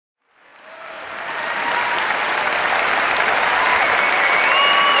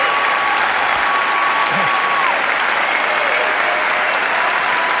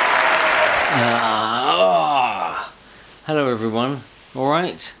everyone.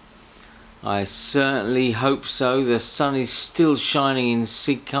 Alright? I certainly hope so. The sun is still shining in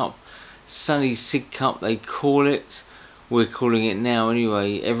Sidcup. Sunny Sidcup they call it. We're calling it now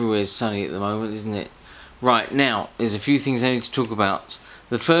anyway. Everywhere's sunny at the moment, isn't it? Right, now, there's a few things I need to talk about.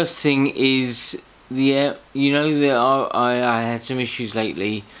 The first thing is I had some issues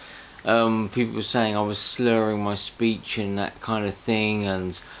lately. People were saying I was slurring my speech and that kind of thing,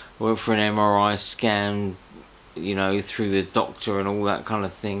 and I went for an MRI scan, through the doctor and all that kind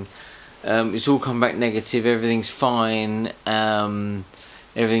of thing. It's all come back negative. Everything's fine.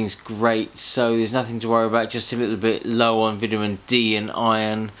 Everything's great, so there's nothing to worry about. Just a little bit low on vitamin D and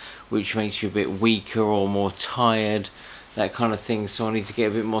iron, which makes you a bit weaker or more tired, that kind of thing. So I need to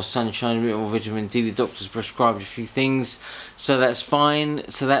get a bit more sunshine, a bit more vitamin D. The doctor's prescribed a few things, so that's fine.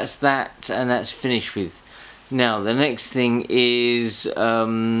 So that's that, and that's finished with. Now the next thing is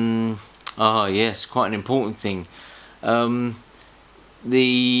yes, quite an important thing.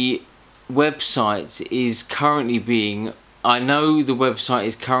 The website is currently being, I know the website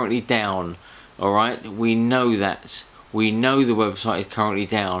is currently down, alright, we know that. We know the website is currently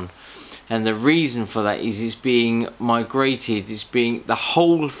down, and the reason for that is it's being migrated, the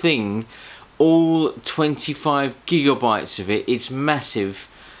whole thing, all 25 gigabytes of it, it's massive,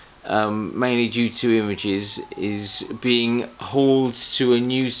 mainly due to images, is being hauled to a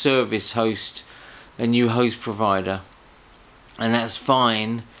new service host, a new host provider, and that's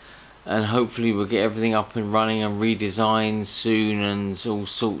fine. And hopefully we'll get everything up and running and redesigned soon, and all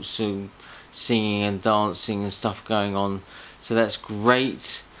sorts of singing and dancing and stuff going on, so that's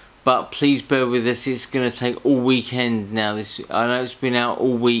great. But please bear with us, it's going to take all weekend now. I know it's been out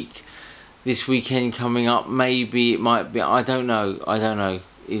all week. This weekend coming up, maybe it might be, I don't know,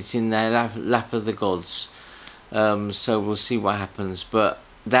 it's in their lap of the gods, so we'll see what happens. But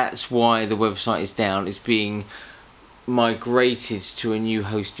that's why the website is down. It's being migrated to a new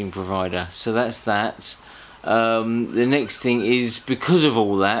hosting provider, so that's that. The next thing is, because of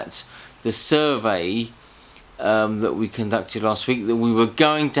all that, the survey that we conducted last week, that we were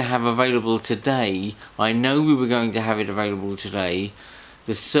going to have available today, I know we were going to have it available today,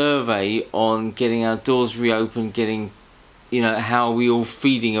 the survey on getting our doors reopened, getting, how are we all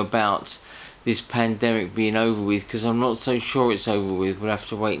feeling about this pandemic being over with, because I'm not so sure it's over with. We'll have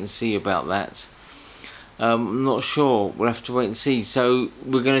to wait and see about that. I'm not sure, we'll have to wait and see. So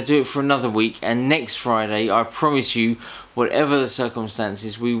we're going to do it for another week, and next Friday, I promise you, whatever the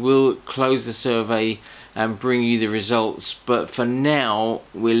circumstances, we will close the survey and bring you the results. But for now,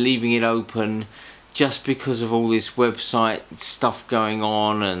 we're leaving it open just because of all this website stuff going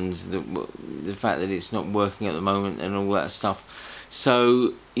on, and the fact that it's not working at the moment and all that stuff.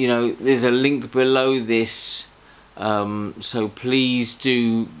 So, there's a link below this, so please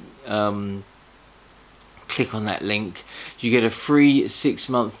do click on that link. You get a free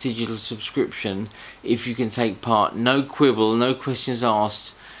 6-month digital subscription if you can take part. No quibble, no questions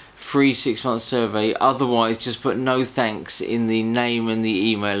asked. Free 6-month survey. Otherwise, just put no thanks in the name and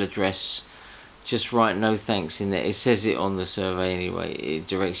the email address. Just write no thanks in there. It says it on the survey anyway. It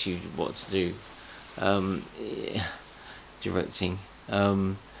directs you what to do. Directing.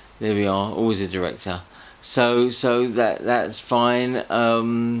 There we are. Always a director. So that's fine.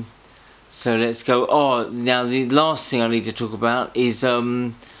 So let's go. Oh, now the last thing I need to talk about is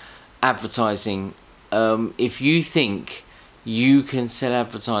advertising. If you think you can sell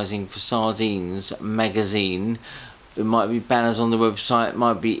advertising for Sardines magazine, it might be banners on the website, it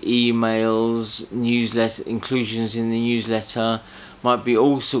might be emails, newsletter, inclusions in the newsletter, might be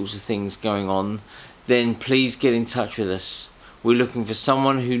all sorts of things going on, then please get in touch with us. We're looking for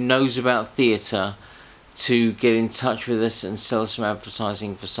someone who knows about theatre to get in touch with us and sell some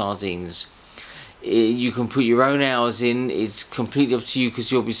advertising for Sardines. You can put your own hours in. It's completely up to you,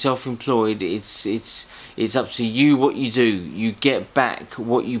 because you'll be self-employed. It's up to you what you do. You get back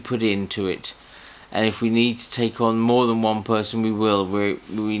what you put into it. And if we need to take on more than one person, we will. We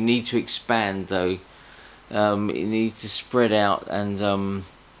need to expand though. We need to spread out and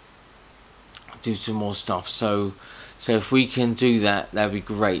do some more stuff. So if we can do that, that'd be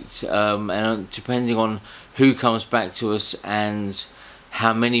great. And depending on who comes back to us and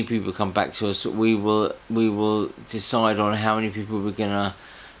how many people come back to us, we will decide on how many people we're gonna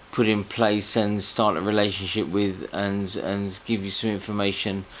put in place and start a relationship with, and give you some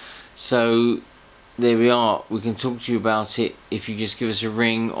information. So there we are. We can talk to you about it if you just give us a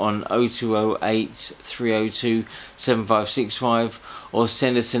ring on 0208 302 7565, or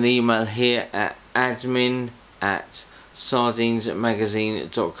send us an email here at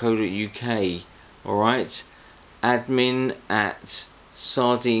admin@sardinesmagazine.co.uk. Alright,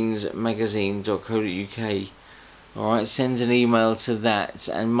 admin@sardinesmagazine.co.uk. Alright, send an email to that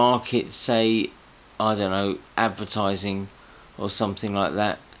and mark it, say, I don't know, advertising or something like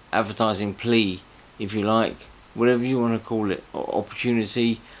that. Advertising plea, if you like, whatever you want to call it, or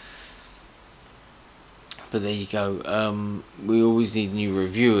opportunity. But there you go. We always need new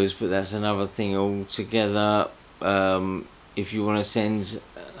reviewers, but that's another thing altogether. If you want to send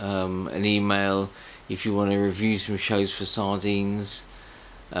an email, if you want to review some shows for Sardines,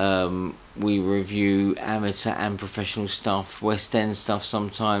 we review amateur and professional stuff, West End stuff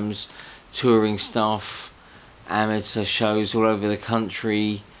sometimes, touring stuff, amateur shows all over the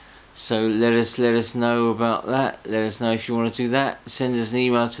country. So let us know about that. Let us know if you want to do that. Send us an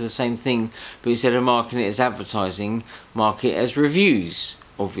email to the same thing, but instead of marking it as advertising, mark it as reviews,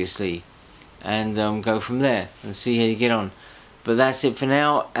 obviously, and go from there and see how you get on. But that's it for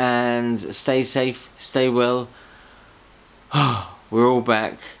now, and stay safe, stay well. We're all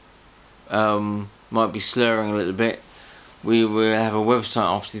back. Might be slurring a little bit. We will have a website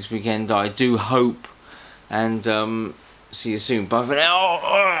after this weekend, I do hope, and see you soon. Bye for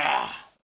now.